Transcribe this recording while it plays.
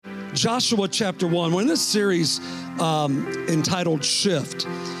Joshua chapter 1. We're in this series entitled Shift.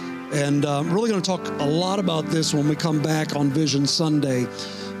 And I'm really going to talk a lot about this when we come back on Vision Sunday.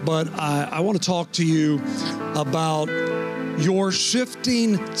 But I want to talk to you about your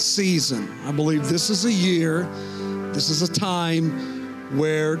shifting season. I believe this is a year, this is a time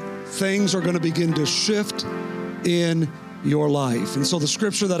where things are going to begin to shift in your life. And so the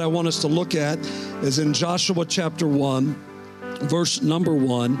scripture that I want us to look at is in Joshua chapter 1. Verse number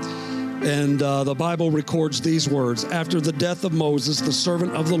 1, and the Bible records these words. After the death of Moses, the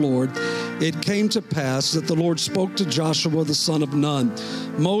servant of the Lord, it came to pass that the Lord spoke to Joshua, the son of Nun,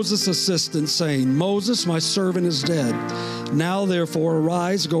 Moses' assistant, saying, Moses, my servant, is dead. Now, therefore,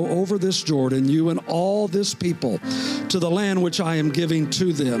 arise, go over this Jordan, you and all this people, to the land which I am giving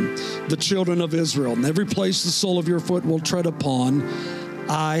to them, the children of Israel. And every place the sole of your foot will tread upon,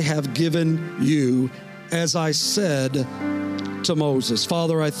 I have given you, as I said to Moses.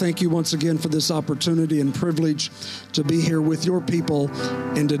 Father, I thank you once again for this opportunity and privilege to be here with your people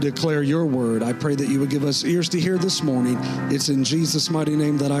and to declare your word. I pray that you would give us ears to hear this morning. It's in Jesus' mighty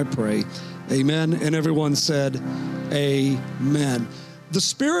name that I pray. Amen. And everyone said, amen. The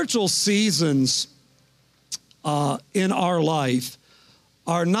spiritual seasons in our life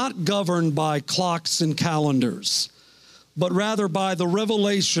are not governed by clocks and calendars, but rather by the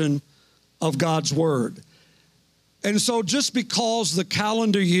revelation of God's word. And so just because the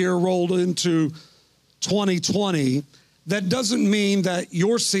calendar year rolled into 2020, that doesn't mean that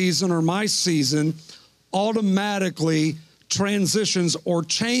your season or my season automatically transitions or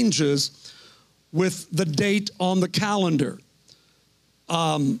changes with the date on the calendar.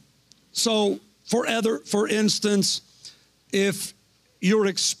 So for instance, if you're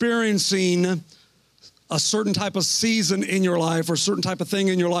experiencing a certain type of season in your life or a certain type of thing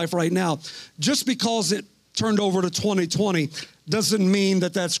in your life right now, just because it turned over to 2020 doesn't mean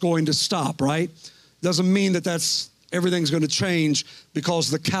that that's going to stop, right? Doesn't mean that everything's going to change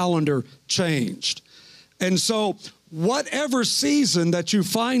because the calendar changed. And so whatever season that you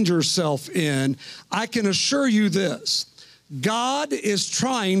find yourself in, I can assure you this, God is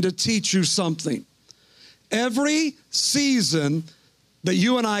trying to teach you something. Every season that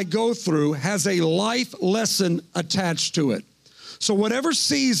you and I go through has a life lesson attached to it. So whatever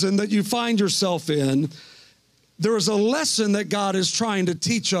season that you find yourself in, there is a lesson that God is trying to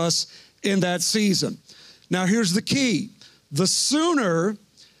teach us in that season. Now, here's the key. The sooner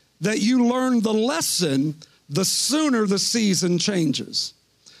that you learn the lesson, the sooner the season changes.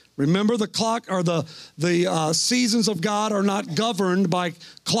 Remember, the clock or the seasons of God are not governed by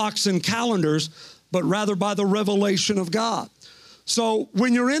clocks and calendars, but rather by the revelation of God. So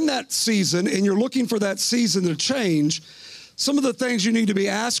when you're in that season and you're looking for that season to change, some of the things you need to be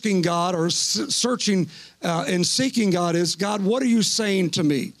asking God or searching and seeking God is, God, what are you saying to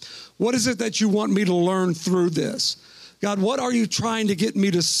me? What is it that you want me to learn through this? God, what are you trying to get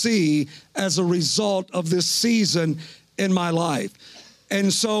me to see as a result of this season in my life?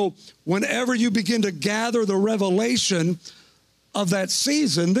 And so whenever you begin to gather the revelation of that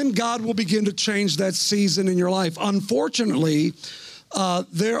season, then God will begin to change that season in your life. Unfortunately,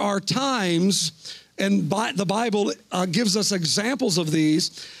 there are times, and the Bible gives us examples of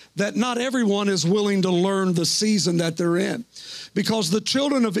these, that not everyone is willing to learn the season that they're in. Because the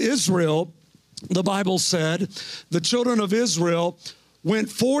children of Israel, the Bible said, the children of Israel went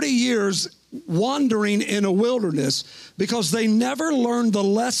 40 years wandering in a wilderness because they never learned the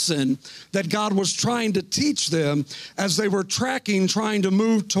lesson that God was trying to teach them as they were trying to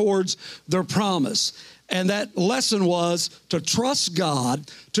move towards their promise. And that lesson was to trust God,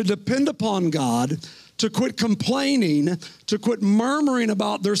 to depend upon God, to quit complaining, to quit murmuring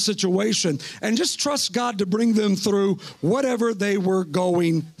about their situation, and just trust God to bring them through whatever they were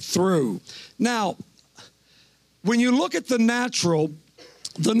going through. Now, when you look at the natural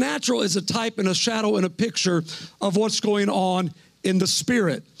is a type and a shadow and a picture of what's going on in the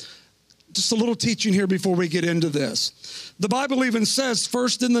spirit. Just a little teaching here before we get into this. The Bible even says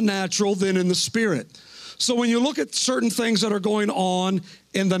first in the natural, then in the spirit. So when you look at certain things that are going on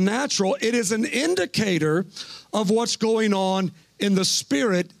in the natural, it is an indicator of what's going on in the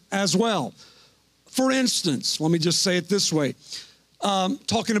spirit as well. For instance, let me just say it this way,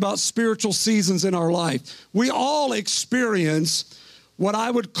 talking about spiritual seasons in our life. We all experience what I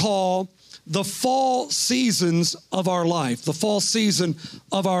would call the fall seasons of our life, the fall season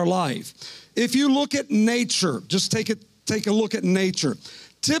of our life. If you look at nature, just take a look at nature.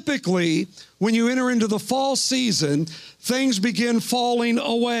 Typically, when you enter into the fall season, things begin falling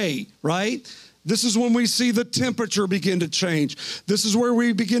away, right? This is when we see the temperature begin to change. This is where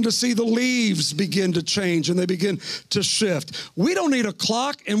we begin to see the leaves begin to change and they begin to shift. We don't need a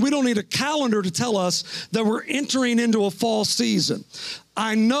clock and we don't need a calendar to tell us that we're entering into a fall season.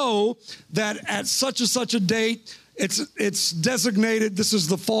 I know that at such and such a date, it's designated, this is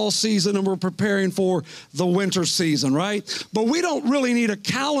the fall season and we're preparing for the winter season, right? But we don't really need a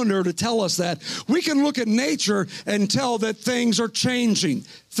calendar to tell us that. We can look at nature and tell that things are changing,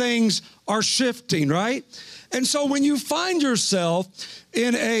 things are shifting, right? And so when you find yourself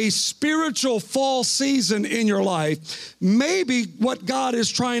in a spiritual fall season in your life, maybe what God is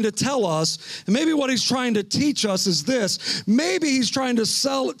trying to tell us, and maybe what he's trying to teach us is this. Maybe he's trying to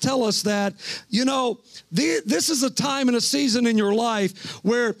tell us that, this is a time and a season in your life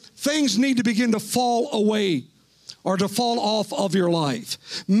where things need to begin to fall away or to fall off of your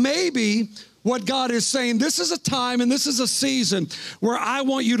life. Maybe what God is saying, this is a time and this is a season where I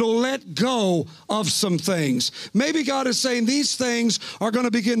want you to let go of some things. Maybe God is saying these things are going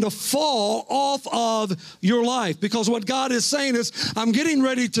to begin to fall off of your life, because what God is saying is, I'm getting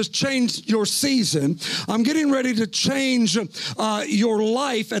ready to change your season. I'm getting ready to change your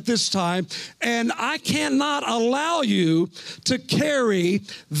life at this time, and I cannot allow you to carry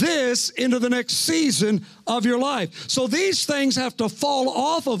this into the next season of your life. So these things have to fall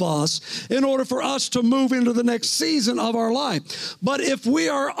off of us in order for us to move into the next season of our life. But if we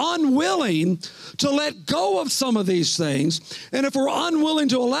are unwilling to let go of some of these things, and if we're unwilling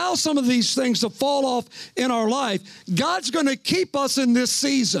to allow some of these things to fall off in our life, God's going to keep us in this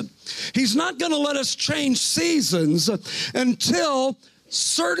season. He's not going to let us change seasons until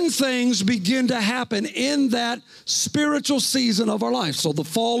certain things begin to happen in that spiritual season of our life. So the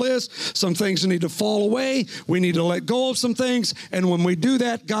fall is, some things need to fall away. We need to let go of some things. And when we do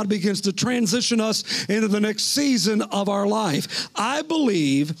that, God begins to transition us into the next season of our life. I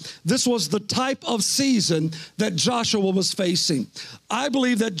believe this was the type of season that Joshua was facing. I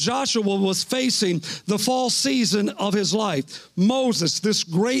believe that Joshua was facing the fall season of his life. Moses, this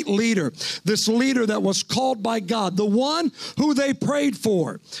great leader, this leader that was called by God, the one who they prayed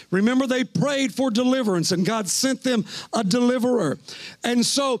for. Remember, they prayed for deliverance, and God sent them a deliverer. And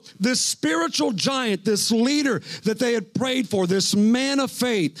so this spiritual giant, this leader that they had prayed for, this man of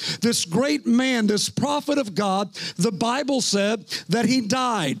faith, this great man, this prophet of God, the Bible said that he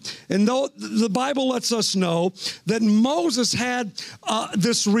died. And though the Bible lets us know that Moses had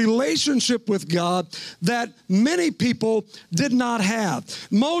this relationship with God that many people did not have.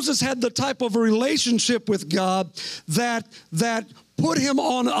 Moses had the type of relationship with God that put him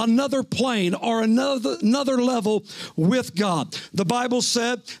on another plane or another level with God. The Bible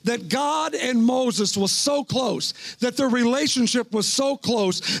said that God and Moses was so close, that their relationship was so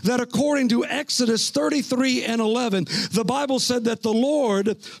close, that according to Exodus 33:11, the Bible said that the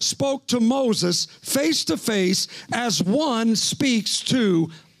Lord spoke to Moses face to face as one speaks to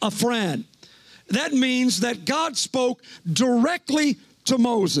a friend. That means that God spoke directly to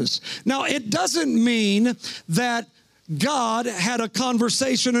Moses. Now, it doesn't mean that God had a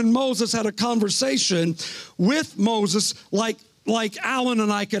conversation and Moses had a conversation with Moses like Alan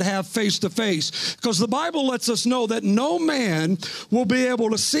and I could have face to face, because the Bible lets us know that no man will be able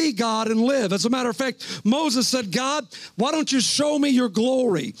to see God and live. As a matter of fact, Moses said, God, why don't you show me your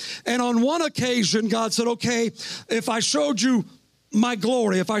glory? And on one occasion, God said, okay, if I showed you my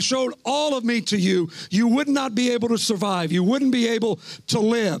glory, if I showed all of me to you, you would not be able to survive. You wouldn't be able to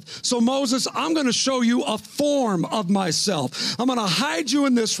live. So Moses, I'm going to show you a form of myself. I'm going to hide you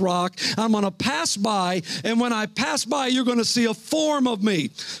in this rock. I'm going to pass by. And when I pass by, you're going to see a form of me.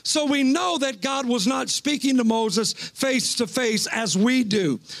 So we know that God was not speaking to Moses face to face as we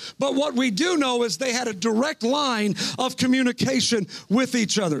do. But what we do know is they had a direct line of communication with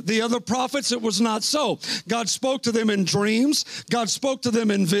each other. The other prophets, it was not so. God spoke to them in dreams. God spoke to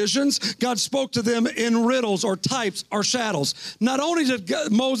them in visions. God spoke to them in riddles or types or shadows. Not only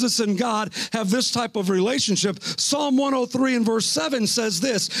did Moses and God have this type of relationship, Psalm 103 and verse 7 says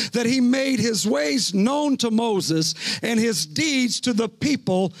this, that he made his ways known to Moses and his deeds to the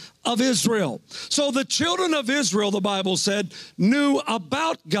people of Israel. So the children of Israel, the Bible said, knew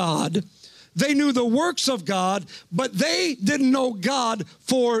about God. They knew the works of God, but they didn't know God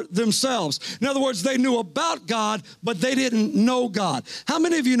for themselves. In other words, they knew about God, but they didn't know God. How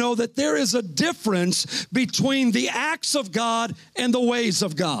many of you know that there is a difference between the acts of God and the ways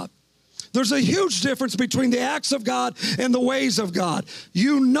of God? There's a huge difference between the acts of God and the ways of God.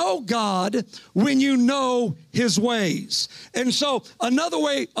 You know God when you know his ways. And so another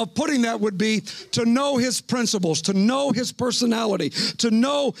way of putting that would be to know his principles, to know his personality, to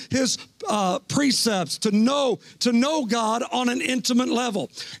know his precepts, to know God on an intimate level.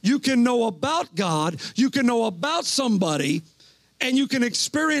 You can know about God, you can know about somebody, and you can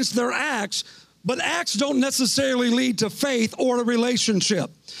experience their acts, but acts don't necessarily lead to faith or a relationship.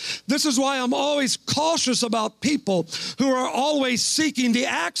 This is why I'm always cautious about people who are always seeking the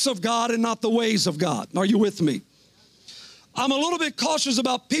acts of God and not the ways of God. Are you with me? I'm a little bit cautious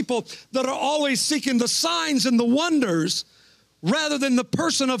about people that are always seeking the signs and the wonders rather than the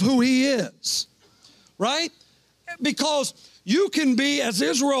person of who he is, right? Because you can be, as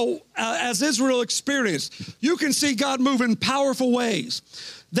Israel experienced, you can see God move in powerful ways.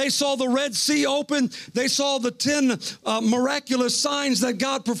 They saw the Red Sea open. They saw the 10 miraculous signs that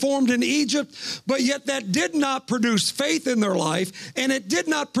God performed in Egypt, but yet that did not produce faith in their life, and it did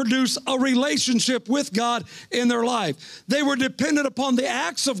not produce a relationship with God in their life. They were dependent upon the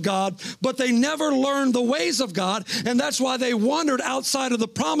acts of God, but they never learned the ways of God, and that's why they wandered outside of the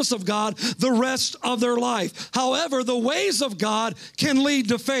promise of God the rest of their life. However, the ways of God can lead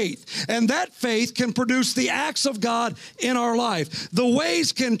to faith, and that faith can produce the acts of God in our life. The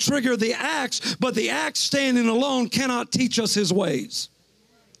ways can trigger the acts, but the acts standing alone cannot teach us his ways.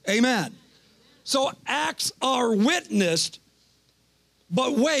 Amen. So acts are witnessed,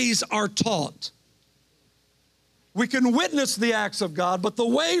 but ways are taught. We can witness the acts of God, but the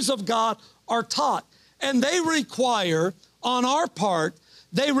ways of God are taught. And they require, on our part,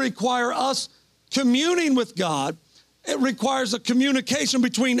 they require us communing with God. It requires a communication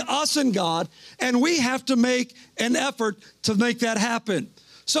between us and God, and we have to make an effort to make that happen.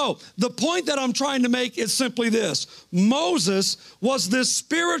 So the point that I'm trying to make is simply this. Moses was this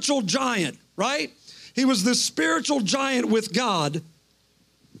spiritual giant, right? He was this spiritual giant with God.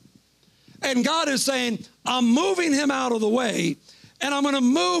 And God is saying, I'm moving him out of the way, and I'm going to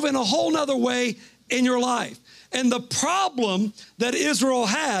move in a whole nother way in your life. And the problem that Israel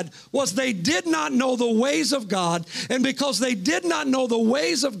had was they did not know the ways of God. And because they did not know the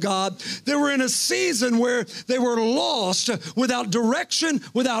ways of God, they were in a season where they were lost without direction,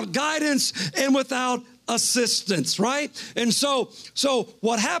 without guidance, and without assistance, right? And so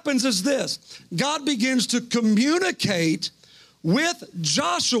what happens is this. God begins to communicate with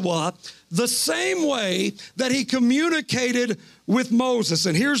Joshua the same way that he communicated with Moses.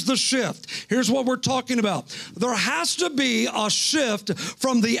 And here's the shift. Here's what we're talking about. There has to be a shift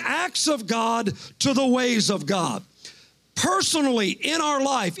from the acts of God to the ways of God. Personally, in our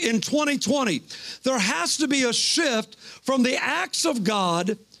life, in 2020, there has to be a shift from the acts of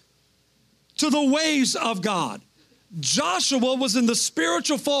God to the ways of God. Joshua was in the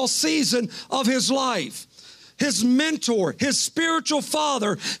spiritual fall season of his life. His mentor, his spiritual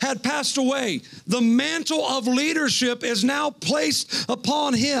father had passed away. The mantle of leadership is now placed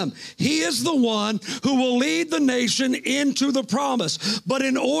upon him. He is the one who will lead the nation into the promise. But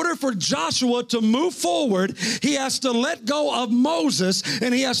in order for Joshua to move forward, he has to let go of Moses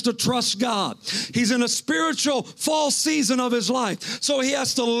and he has to trust God. He's in a spiritual fall season of his life. So he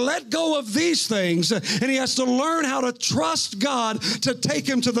has to let go of these things and he has to learn how to trust God to take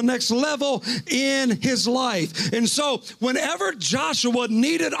him to the next level in his life. And so whenever Joshua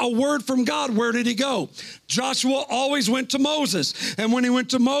needed a word from God, where did he go? Joshua always went to Moses. And when he went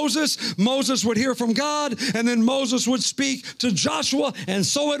to Moses, Moses would hear from God, and then Moses would speak to Joshua, and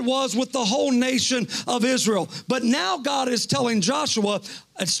so it was with the whole nation of Israel. But now God is telling Joshua,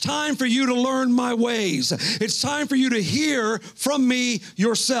 it's time for you to learn my ways. It's time for you to hear from me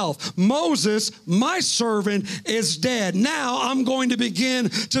yourself. Moses, my servant, is dead. Now I'm going to begin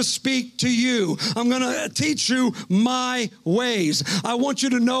to speak to you. I'm going to teach you my ways. I want you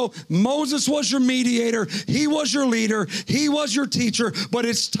to know Moses was your mediator. He was your leader. He was your teacher. But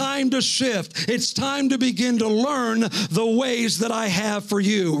it's time to shift. It's time to begin to learn the ways that I have for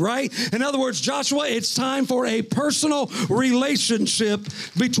you, right? In other words, Joshua, it's time for a personal relationship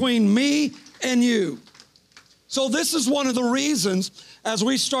between me and you. So this is one of the reasons as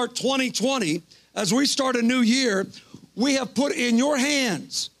we start 2020, as we start a new year, we have put in your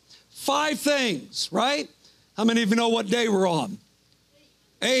hands 5 things, right? How many of you know what day we're on?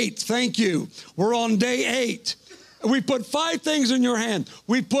 8, thank you. We're on day 8. We put 5 things in your hand.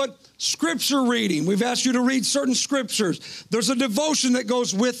 We put scripture reading. We've asked you to read certain scriptures. There's a devotion that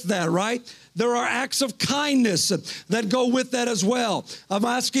goes with that, right? There are acts of kindness that go with that as well.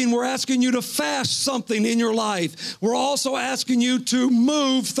 We're asking you to fast something in your life. We're also asking you to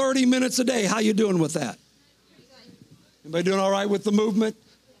move 30 minutes a day. How you doing with that? Anybody doing all right with the movement?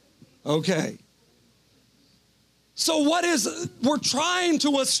 Okay. So we're trying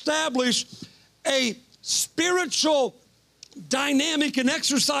to establish a spiritual dynamic and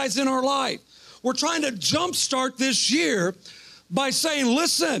exercise in our life. We're trying to jumpstart this year by saying,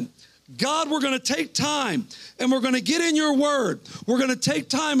 listen, God, we're going to take time and we're going to get in your word. We're going to take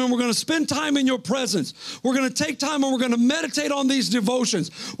time and we're going to spend time in your presence. We're going to take time and we're going to meditate on these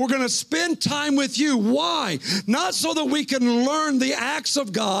devotions. We're going to spend time with you. Why? Not so that we can learn the acts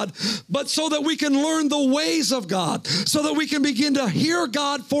of God, but so that we can learn the ways of God, so that we can begin to hear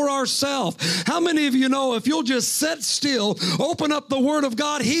God for ourselves. How many of you know if you'll just sit still, open up the word of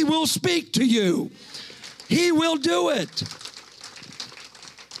God, he will speak to you. He will do it.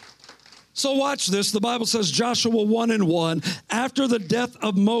 So watch this. The Bible says, Joshua 1:1, after the death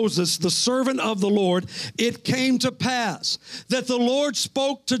of Moses, the servant of the Lord, it came to pass that the Lord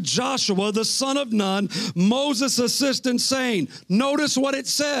spoke to Joshua, the son of Nun, Moses' assistant, saying, notice what it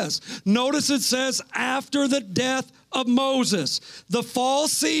says. Notice it says, after the death of Moses, the fall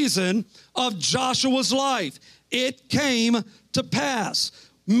season of Joshua's life, it came to pass.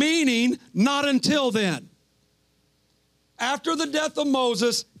 Meaning, not until then. After the death of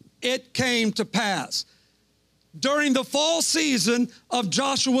Moses, it came to pass. During the fall season of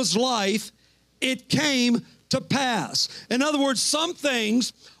Joshua's life, it came to pass. In other words, some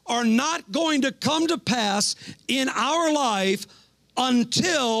things are not going to come to pass in our life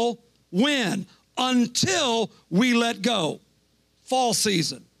until when? Until we let go. Fall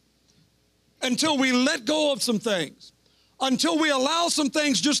season. Until we let go of some things. Until we allow some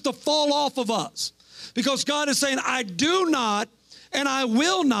things just to fall off of us. Because God is saying, I do not and I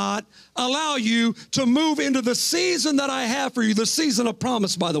will not allow you to move into the season that I have for you, the season of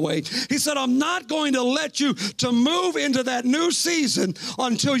promise, by the way. He said, I'm not going to let you to move into that new season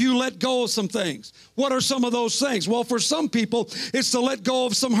until you let go of some things. What are some of those things? Well, for some people, it's to let go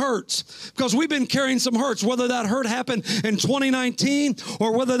of some hurts, because we've been carrying some hurts, whether that hurt happened in 2019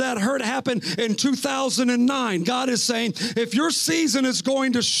 or whether that hurt happened in 2009. God is saying, if your season is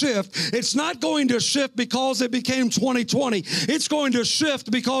going to shift, it's not going to shift because it became 2020. It's going to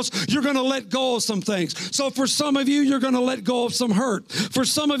shift because you're going to let go of some things. So for some of you, you're going to let go of some hurt. For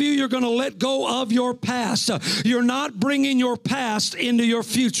some of you, you're going to let go of your past. You're not bringing your past into your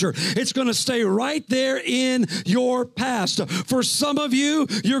future. It's going to stay right there in your past. For some of you,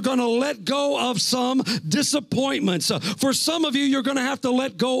 you're going to let go of some disappointments. For some of you, you're going to have to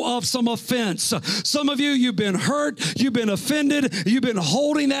let go of some offense. Some of you, you've been hurt, you've been offended, you've been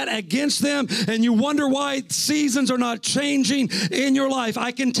holding that against them, and you wonder why seasons are not changing in your life.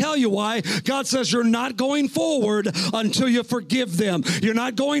 I can tell you why. God says you're not going forward until you forgive them. You're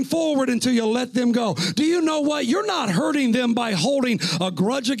not going forward until you let them go. Do you know what? You're not hurting them by holding a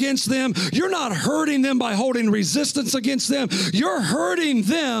grudge against them. You're not hurting them by holding resistance against them. You're hurting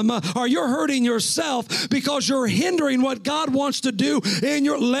them, or you're hurting yourself, because you're hindering what God wants to do in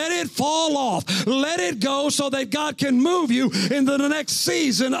your. Let it fall off. Let it go so that God can move you into the next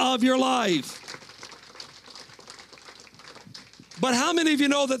season of your life. But how many of you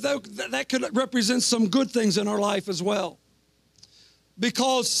know that could represent some good things in our life as well?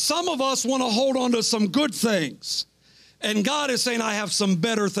 Because some of us want to hold on to some good things. And God is saying, I have some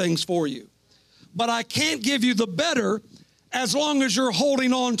better things for you. But I can't give you the better as long as you're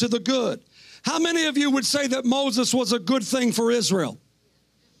holding on to the good. How many of you would say that Moses was a good thing for Israel?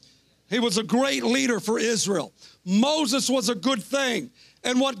 He was a great leader for Israel. Moses was a good thing.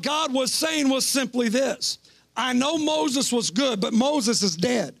 And what God was saying was simply this. I know Moses was good, but Moses is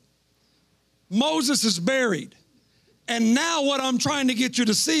dead. Moses is buried. And now what I'm trying to get you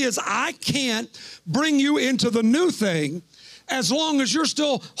to see is I can't bring you into the new thing as long as you're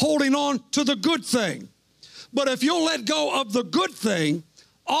still holding on to the good thing. But if you'll let go of the good thing,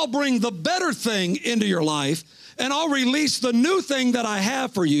 I'll bring the better thing into your life, and I'll release the new thing that I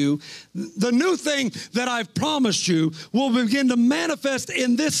have for you. The new thing that I've promised you will begin to manifest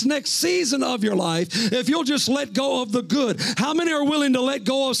in this next season of your life if you'll just let go of the good. How many are willing to let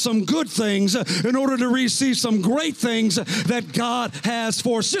go of some good things in order to receive some great things that God has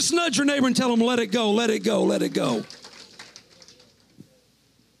for us? Just nudge your neighbor and tell them, let it go, let it go, let it go.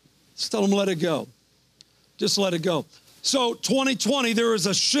 Just tell them, let it go. Just let it go. So 2020, there is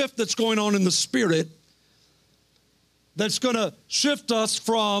a shift that's going on in the spirit that's going to shift us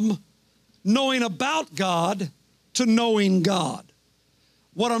from knowing about God to knowing God.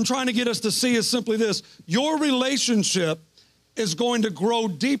 What I'm trying to get us to see is simply this. Your relationship is going to grow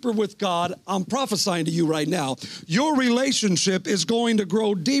deeper with God. I'm prophesying to you right now. Your relationship is going to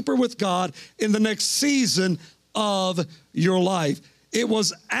grow deeper with God in the next season of your life. It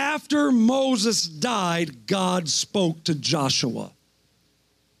was after Moses died, God spoke to Joshua.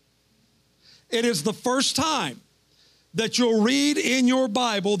 It is the first time that you'll read in your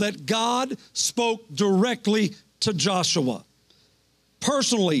Bible that God spoke directly to Joshua,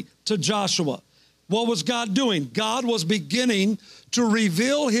 personally to Joshua. What was God doing? God was beginning to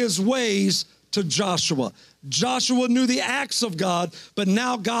reveal his ways to Joshua. Joshua knew the acts of God, but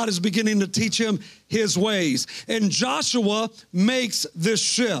now God is beginning to teach him his ways. And Joshua makes this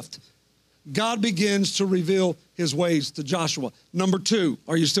shift. God begins to reveal his ways to Joshua. Number two,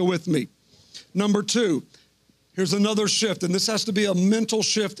 are you still with me? Number two, here's another shift, and this has to be a mental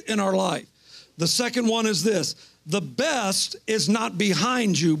shift in our life. The second one is this: the best is not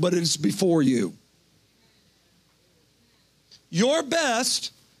behind you, but it's before you. Your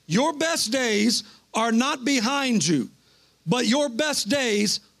best days are not behind you, but your best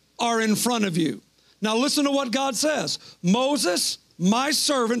days are in front of you. Now listen to what God says. Moses, my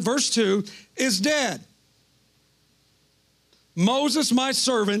servant, verse 2, is dead. Moses, my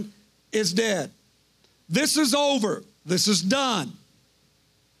servant, is dead. This is over. This is done.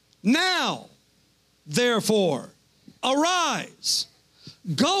 Now, therefore, arise,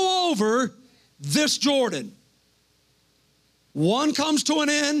 go over this Jordan. One comes to an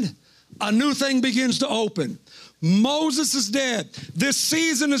end, a new thing begins to open. Moses is dead. This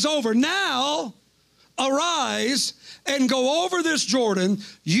season is over. Now, arise and go over this Jordan,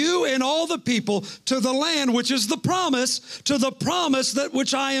 you and all the people, to the land which is the promise, to the promise that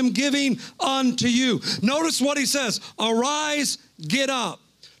which I am giving unto you. Notice what he says: arise, get up.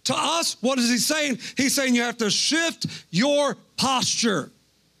 To us, what is he saying? He's saying you have to shift your posture.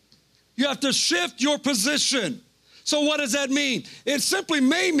 You have to shift your position. So what does that mean? It simply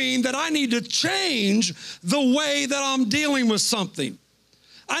may mean that I need to change the way that I'm dealing with something.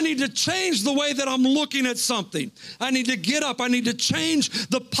 I need to change the way that I'm looking at something. I need to get up. I need to change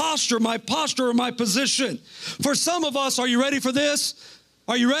the posture or my position. For some of us, are you ready for this?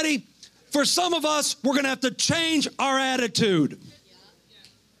 Are you ready? For some of us, we're going to have to change our attitude.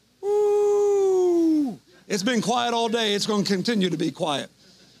 Ooh, it's been quiet all day. It's going to continue to be quiet.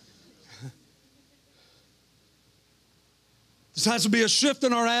 This has to be a shift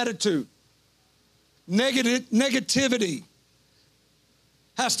in our attitude. Negativity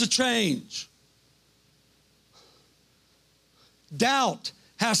has to change. Doubt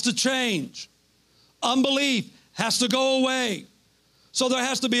has to change. Unbelief has to go away. So there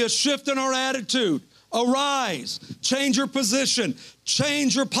has to be a shift in our attitude. Arise, change your position,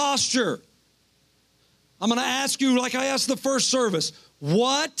 change your posture. I'm going to ask you, like I asked the first service,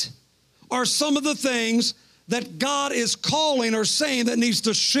 what are some of the things that God is calling or saying that needs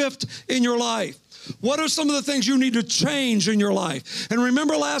to shift in your life? What are some of the things you need to change in your life? And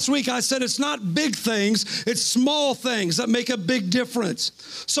remember last week I said it's not big things, it's small things that make a big difference.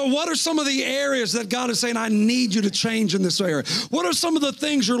 So what are some of the areas that God is saying, I need you to change in this area? What are some of the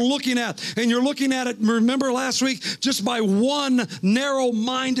things you're looking at? And you're looking at it, remember last week, just by one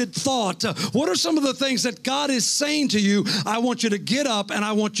narrow-minded thought. What are some of the things that God is saying to you? I want you to get up and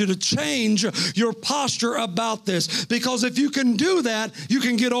I want you to change your posture about this. Because if you can do that, you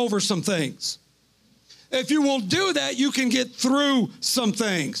can get over some things. If you will do that, you can get through some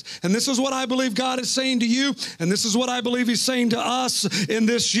things. And this is what I believe God is saying to you, and this is what I believe he's saying to us in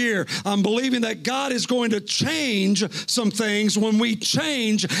this year. I'm believing that God is going to change some things when we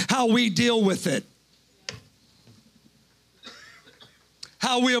change how we deal with it.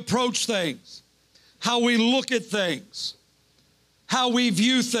 How we approach things, how we look at things, how we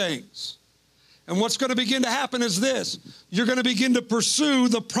view things. And what's going to begin to happen is this. You're going to begin to pursue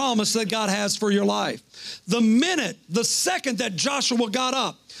the promise that God has for your life. The second that Joshua got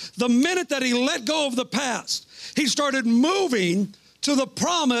up, the minute that he let go of the past, he started moving to the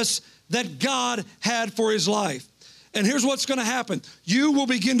promise that God had for his life. And here's what's going to happen. You will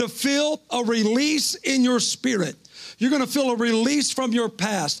begin to feel a release in your spirit. You're going to feel a release from your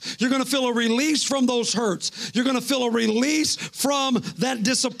past. You're going to feel a release from those hurts. You're going to feel a release from that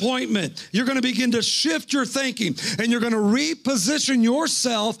disappointment. You're going to begin to shift your thinking, and you're going to reposition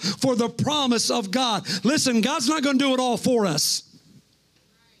yourself for the promise of God. Listen, God's not going to do it all for us.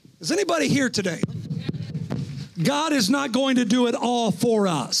 Is anybody here today? God is not going to do it all for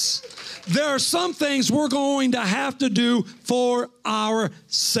us. There are some things we're going to have to do for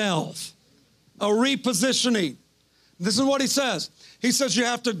ourselves. A repositioning. This is what he says. He says you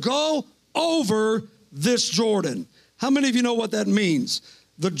have to go over this Jordan. How many of you know what that means?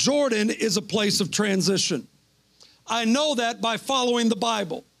 The Jordan is a place of transition. I know that by following the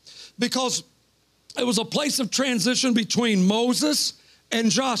Bible, because it was a place of transition between Moses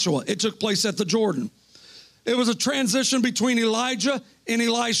and Joshua. It took place at the Jordan. It was a transition between Elijah and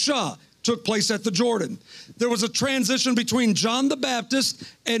Elisha. took place at the Jordan. There was a transition between John the Baptist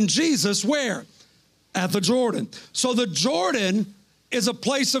and Jesus where? At the Jordan. So the Jordan is a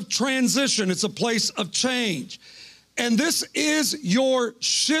place of transition. It's a place of change. And this is your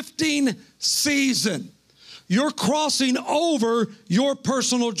shifting season. You're crossing over your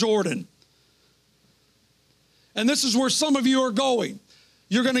personal Jordan. And this is where some of you are going.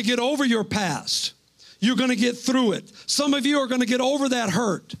 You're going to get over your past. You're going to get through it. Some of you are going to get over that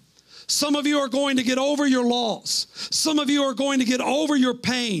hurt. Some of you are going to get over your loss. Some of you are going to get over your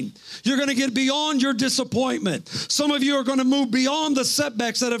pain. You're going to get beyond your disappointment. Some of you are going to move beyond the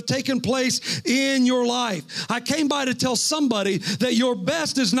setbacks that have taken place in your life. I came by to tell somebody that your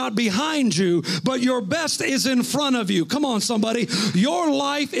best is not behind you, but your best is in front of you. Come on, somebody. Your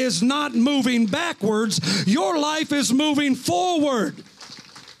life is not moving backwards. Your life is moving forward.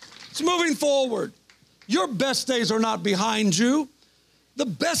 It's moving forward. Your best days are not behind you. The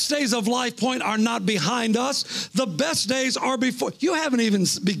best days of Life Point are not behind us. The best days are before. You haven't even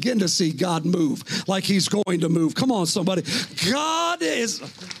begun to see God move like he's going to move. Come on, somebody. God is.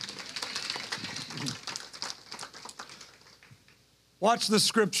 Watch this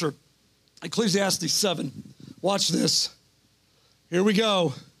scripture. Ecclesiastes 7. Watch this. Here we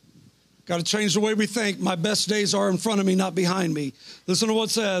go. Got to change the way we think. My best days are in front of me, not behind me. Listen to what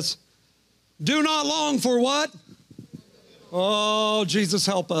it says. Do not long for what? Oh, Jesus,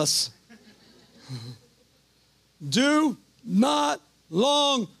 help us. Do not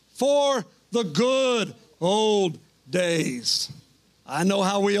long for the good old days. I know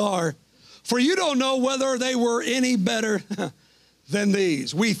how we are. For you don't know whether they were any better than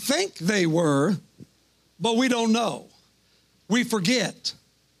these. We think they were, but we don't know. We forget.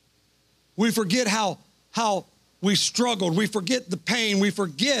 We forget how we struggled. We forget the pain. We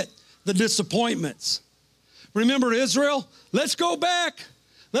forget the disappointments. Remember Israel? Let's go back.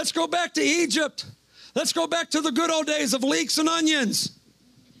 Let's go back to Egypt. Let's go back to the good old days of leeks and onions.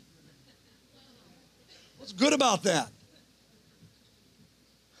 What's good about that?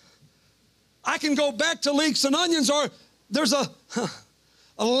 I can go back to leeks and onions, or there's a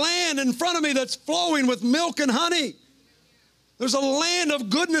land in front of me that's flowing with milk and honey. There's a land of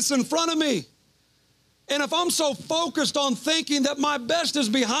goodness in front of me. And if I'm so focused on thinking that my best is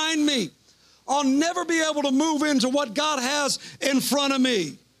behind me, I'll never be able to move into what God has in front of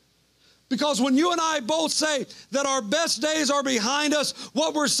me. Because when you and I both say that our best days are behind us,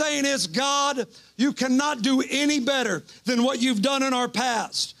 what we're saying is, God, you cannot do any better than what you've done in our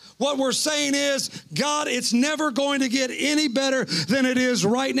past. What we're saying is, God, it's never going to get any better than it is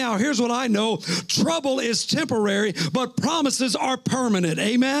right now. Here's what I know. Trouble is temporary, but promises are permanent.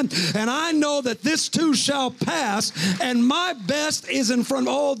 Amen? And I know that this too shall pass, and my best is in front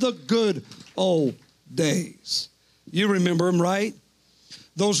of all the good old days. You remember them, right?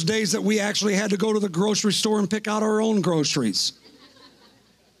 Those days that we actually had to go to the grocery store and pick out our own groceries.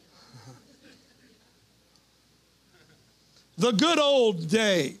 The good old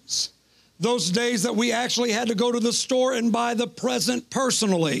days. Those days that we actually had to go to the store and buy the present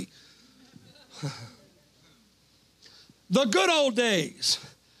personally. The good old days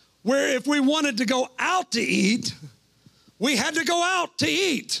where if we wanted to go out to eat, we had to go out to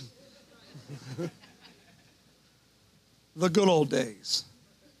eat. The good old days.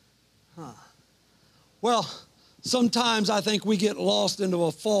 Well, sometimes I think we get lost into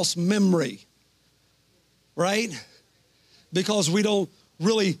a false memory, right? Because we don't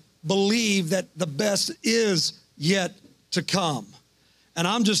really believe that the best is yet to come. And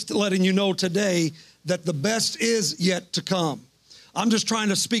I'm just letting you know today that the best is yet to come. I'm just trying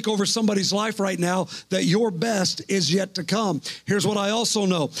to speak over somebody's life right now that your best is yet to come. Here's what I also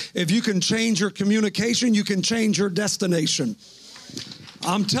know. If you can change your communication, you can change your destination.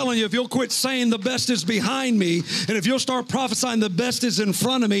 I'm telling you, if you'll quit saying the best is behind me, and if you'll start prophesying the best is in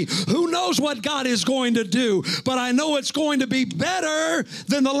front of me, who knows what God is going to do? But I know it's going to be better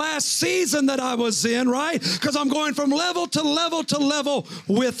than the last season that I was in, right? Because I'm going from level to level to level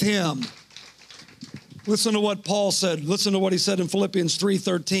with him. Listen to what Paul said. Listen to what he said in Philippians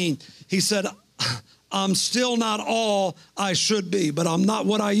 3:13. He said, I'm still not all I should be, but I'm not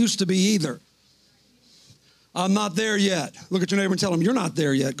what I used to be either. I'm not there yet. Look at your neighbor and tell him, you're not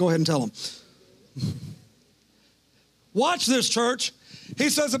there yet. Go ahead and tell him. Watch this, church. He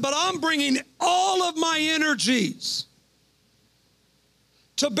says, but I'm bringing all of my energies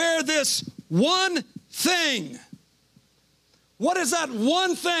to bear this one thing. What is that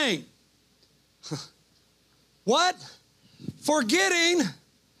one thing? What? Forgetting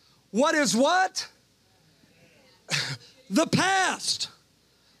what is what? The past.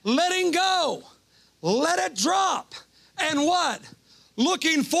 Letting go. Let it drop. And what?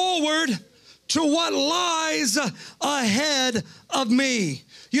 looking forward to what lies ahead of me.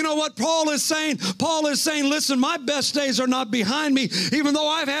 You know what Paul is saying? Paul is saying, listen, my best days are not behind me, even though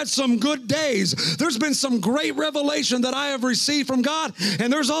I've had some good days. There's been some great revelation that I have received from God,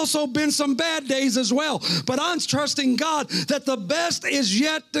 and there's also been some bad days as well. But I'm trusting God that the best is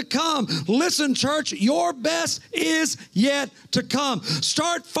yet to come. Listen, church, your best is yet to come.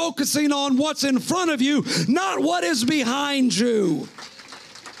 Start focusing on what's in front of you, not what is behind you.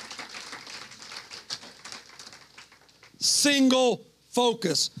 Single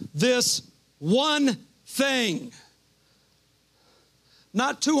focus. This one thing.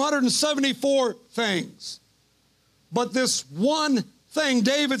 Not 274 things, but this one thing.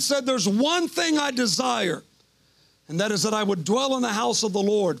 David said, there's one thing I desire, and that is that I would dwell in the house of the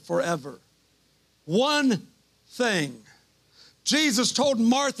Lord forever. One thing. Jesus told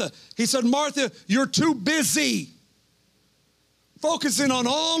Martha, he said, Martha, you're too busy focusing on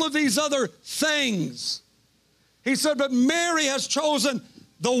all of these other things. He said, but Mary has chosen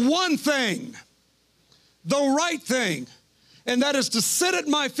the one thing, the right thing, and that is to sit at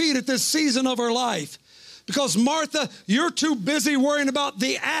my feet at this season of her life. Because Martha, you're too busy worrying about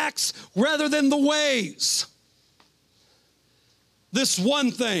the acts rather than the ways. This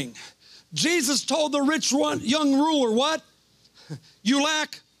one thing. Jesus told the rich young ruler, what? You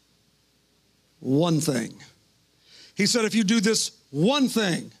lack one thing. He said, if you do this one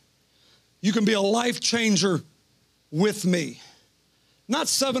thing, you can be a life changer with me. Not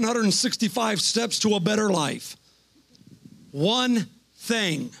 765 steps to a better life. One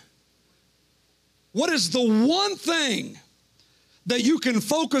thing. What is the one thing that you can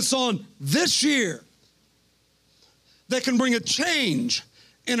focus on this year that can bring a change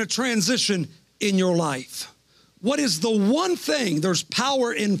and a transition in your life? What is the one thing? There's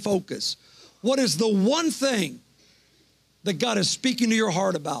power in focus. What is the one thing that God is speaking to your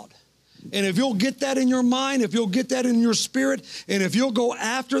heart about? And if you'll get that in your mind, if you'll get that in your spirit, and if you'll go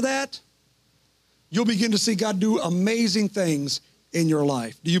after that, you'll begin to see God do amazing things in your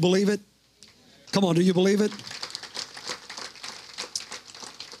life. Do you believe it? Come on, do you believe it?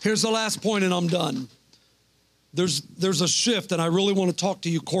 Here's the last point, and I'm done. There's a shift, and I really want to talk to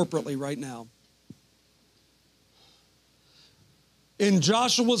you corporately right now. In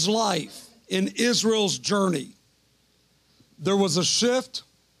Joshua's life, in Israel's journey, there was a shift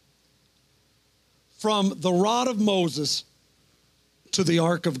from the rod of Moses to the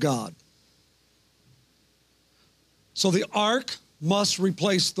ark of God. So the ark must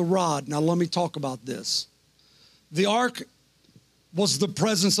replace the rod. Now let me talk about this. The ark was the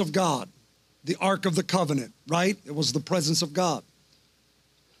presence of God, the ark of the covenant, right? It was the presence of God.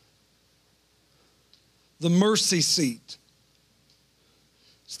 The mercy seat.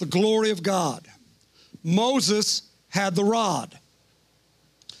 It's the glory of God. Moses had the rod.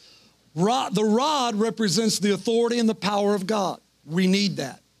 The rod represents the authority and the power of God. We need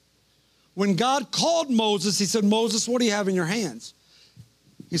that. When God called Moses, he said, Moses, what do you have in your hands?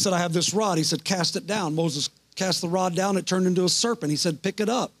 He said, I have this rod. He said, cast it down. Moses cast the rod down. It turned into a serpent. He said, pick it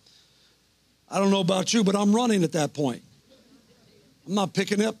up. I don't know about you, but I'm running at that point. I'm not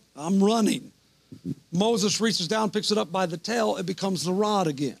picking it up. I'm running. Moses reaches down, picks it up by the tail. It becomes the rod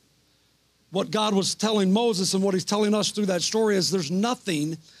again. What God was telling Moses and what he's telling us through that story is there's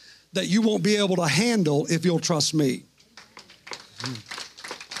nothing that you won't be able to handle if you'll trust me.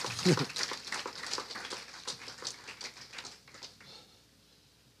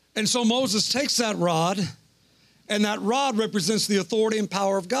 And so Moses takes that rod, and that rod represents the authority and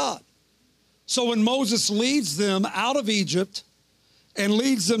power of God. So when Moses leads them out of Egypt and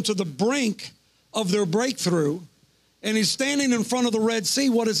leads them to the brink of their breakthrough, and he's standing in front of the Red Sea,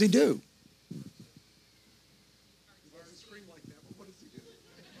 what does he do?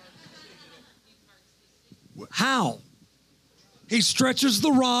 How? He stretches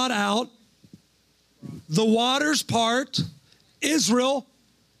the rod out, the waters part, Israel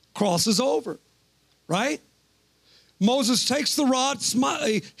crosses over, right? Moses takes the rod,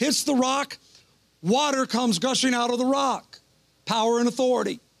 hits the rock, water comes gushing out of the rock, power and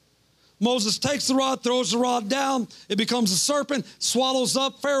authority. Moses takes the rod, throws the rod down, it becomes a serpent, swallows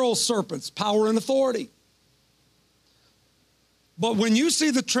up Pharaoh's serpents, power and authority. But when you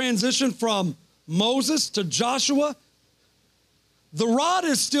see the transition from Moses to Joshua, the rod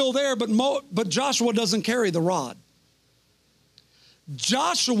is still there, but Joshua doesn't carry the rod.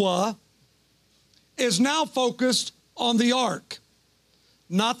 Joshua is now focused on the ark.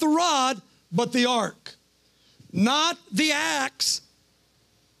 Not the rod, but the ark. Not the acts,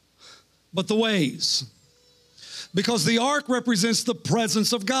 but the ways. Because the ark represents the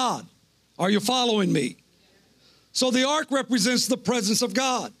presence of God. Are you following me? So the ark represents the presence of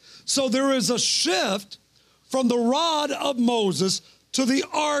God. So there is a shift from the rod of Moses to the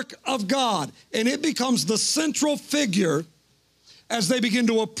ark of God, and it becomes the central figure as they begin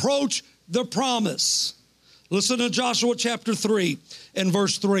to approach the promise. Listen to Joshua chapter 3 and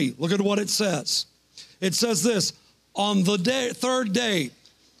verse 3. Look at what it says. It says this, on the third day,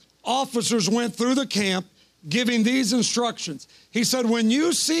 officers went through the camp giving these instructions. He said, when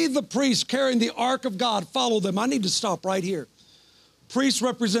you see the priests carrying the ark of God, follow them. I need to stop right here. Priests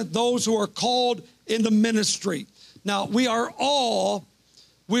represent those who are called into ministry. Now, we are all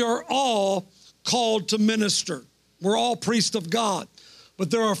called to minister. We're all priests of God. But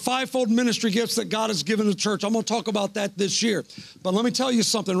there are fivefold ministry gifts that God has given the church. I'm going to talk about that this year. But let me tell you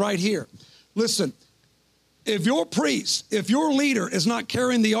something right here. Listen, if your priest, if your leader is not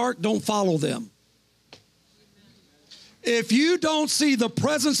carrying the ark, don't follow them. If you don't see the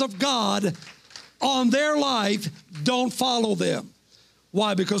presence of God on their life, don't follow them.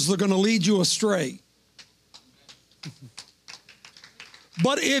 Why? Because they're going to lead you astray.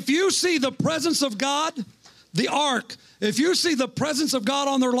 But if you see the presence of God, the ark, if you see the presence of God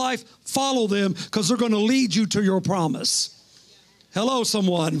on their life, follow them because they're going to lead you to your promise. Hello,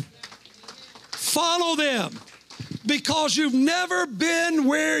 someone. Follow them because you've never been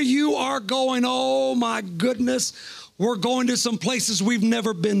where you are going. Oh, my goodness. We're going to some places we've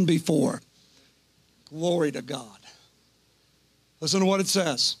never been before. Glory to God. Listen to what it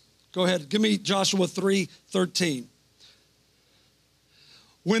says. Go ahead. Give me Joshua 3:13.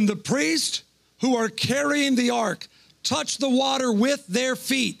 When the priests who are carrying the ark touch the water with their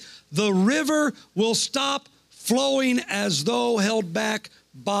feet, the river will stop flowing as though held back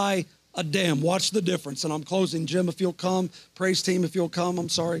by a dam. Watch the difference. And I'm closing. Jim, if you'll come. Praise team, if you'll come. I'm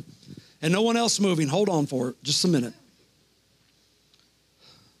sorry. And no one else moving. Hold on for it. Just a minute.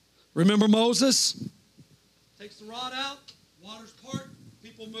 Remember Moses? Takes the rod out, waters part,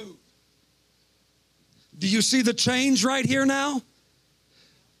 people move. Do you see the change right here now?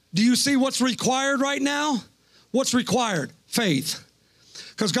 Do you see what's required right now? What's required? Faith.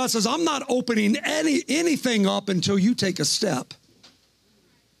 Because God says, I'm not opening anything up until you take a step.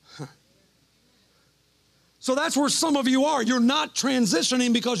 So that's where some of you are. You're not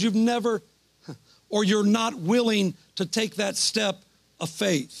transitioning because you've never, or you're not willing to take that step of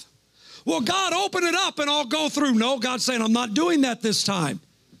faith. Well, God, open it up and I'll go through. No, God's saying, I'm not doing that this time.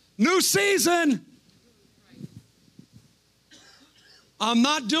 New season. I'm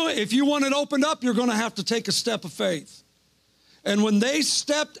not doing it. If you want it opened up, you're going to have to take a step of faith. And when they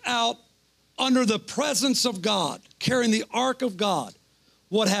stepped out under the presence of God, carrying the ark of God,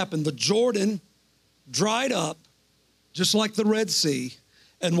 what happened? The Jordan dried up, just like the Red Sea.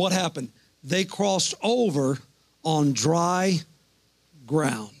 And what happened? They crossed over on dry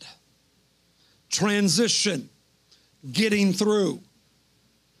ground. Transition, getting through.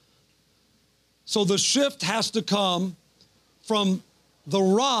 So the shift has to come from the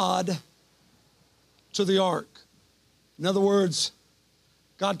rod to the ark. In other words,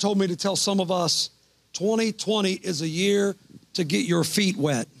 God told me to tell some of us, 2020 is a year to get your feet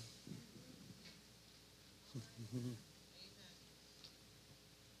wet.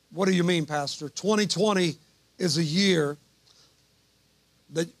 What do you mean, Pastor? 2020 is a year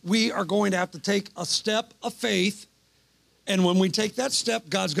that we are going to have to take a step of faith. And when we take that step,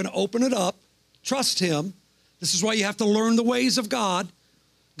 God's going to open it up. Trust Him. This is why you have to learn the ways of God.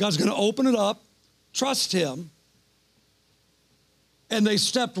 God's going to open it up. Trust Him. And they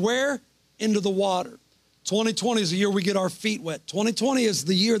stepped where? Into the water. 2020 is the year we get our feet wet. 2020 is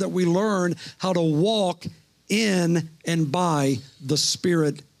the year that we learn how to walk in and by the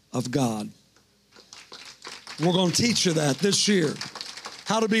Spirit of God. We're going to teach you that this year.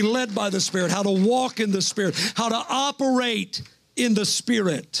 How to be led by the Spirit, how to walk in the Spirit, how to operate in the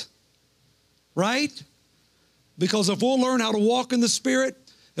Spirit, right? Because if we'll learn how to walk in the Spirit,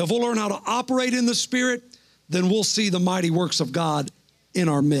 if we'll learn how to operate in the Spirit, then we'll see the mighty works of God in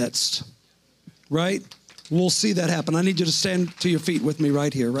our midst, right? We'll see that happen. I need you to stand to your feet with me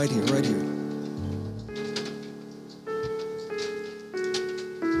right here, right here, right here.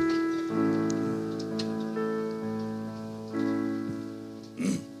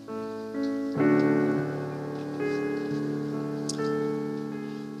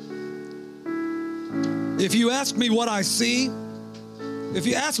 If you ask me what I see, if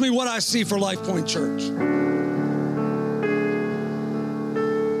you ask me what I see for Life Point Church,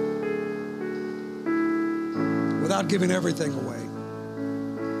 without giving everything away,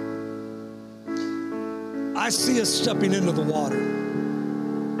 I see us stepping into the water.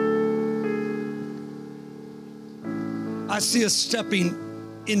 I see us stepping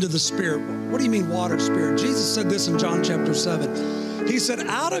into the Spirit. What do you mean water, Spirit? Jesus said this in John chapter 7. He said,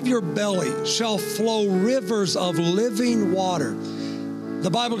 out of your belly shall flow rivers of living water. The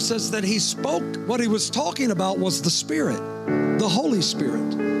Bible says that he spoke, what he was talking about was the Spirit, the Holy Spirit.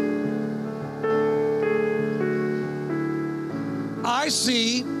 I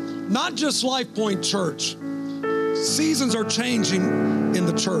see not just Life Point Church. Seasons are changing in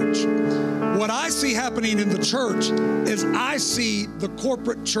the church. What I see happening in the church is I see the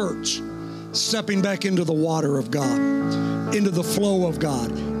corporate church stepping back into the water of God, into the flow of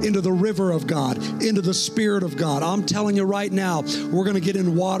God, into the river of God, into the Spirit of God. I'm telling you right now, we're going to get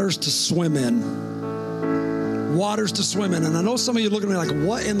in waters to swim in. Waters to swim in. And I know some of you looking at me like,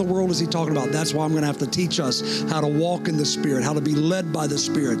 what in the world is he talking about? That's why I'm going to have to teach us how to walk in the Spirit, how to be led by the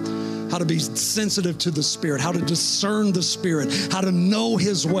Spirit, how to be sensitive to the Spirit, how to discern the Spirit, how to know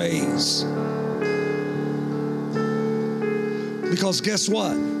His ways. Because guess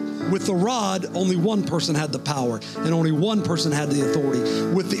what? With the rod, only one person had the power, and only one person had the authority.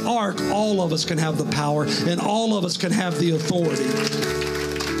 With the ark, all of us can have the power, and all of us can have the authority.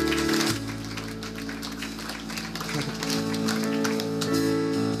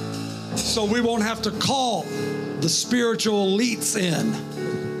 So we won't have to call the spiritual elites in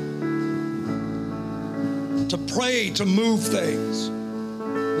to pray, to move things.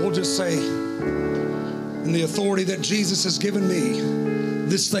 We'll just say, in the authority that Jesus has given me,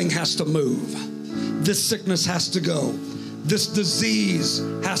 this thing has to move. This sickness has to go. This disease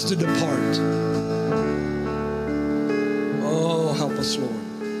has to depart. Oh, help us, Lord.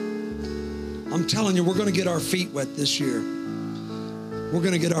 I'm telling you, we're going to get our feet wet this year. We're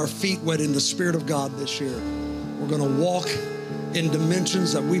going to get our feet wet in the Spirit of God this year. We're going to walk in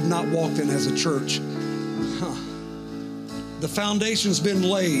dimensions that we've not walked in as a church. The foundation's been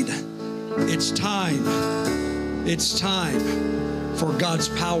laid. It's time. It's time for God's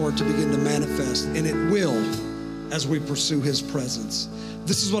power to begin to manifest, and it will as we pursue His presence.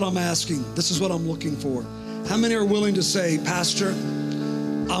 This is what I'm asking. This is what I'm looking for. How many are willing to say, Pastor,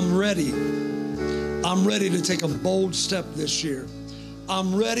 I'm ready. I'm ready to take a bold step this year.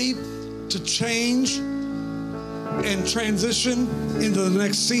 I'm ready to change and transition into the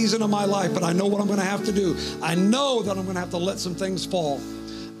next season of my life, but I know what I'm going to have to do. I know that I'm going to have to let some things fall.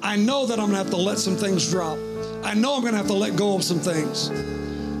 I know that I'm going to have to let some things drop. I know I'm going to have to let go of some things.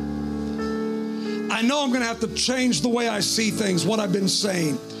 I know I'm going to have to change the way I see things, what I've been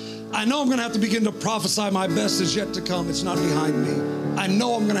saying. I know I'm going to have to begin to prophesy my best is yet to come. It's not behind me. I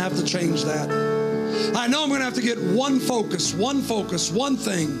know I'm going to have to change that. I know I'm going to have to get one focus, one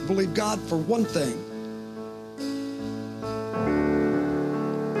thing. Believe God for one thing.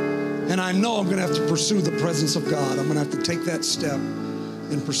 And I know I'm going to have to pursue the presence of God. I'm going to have to take that step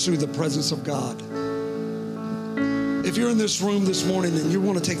and pursue the presence of God. If you're in this room this morning and you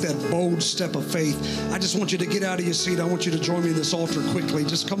want to take that bold step of faith, I just want you to get out of your seat. I want you to join me in this altar quickly.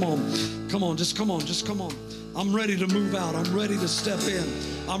 Just come on. Come on, just come on, just come on. I'm ready to move out. I'm ready to step in.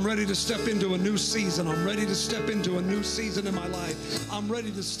 I'm ready to step into a new season. I'm ready to step into a new season in my life. I'm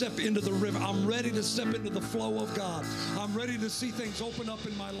ready to step into the river. I'm ready to step into the flow of God. I'm ready to see things open up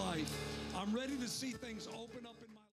in my life. I'm ready to see things open up.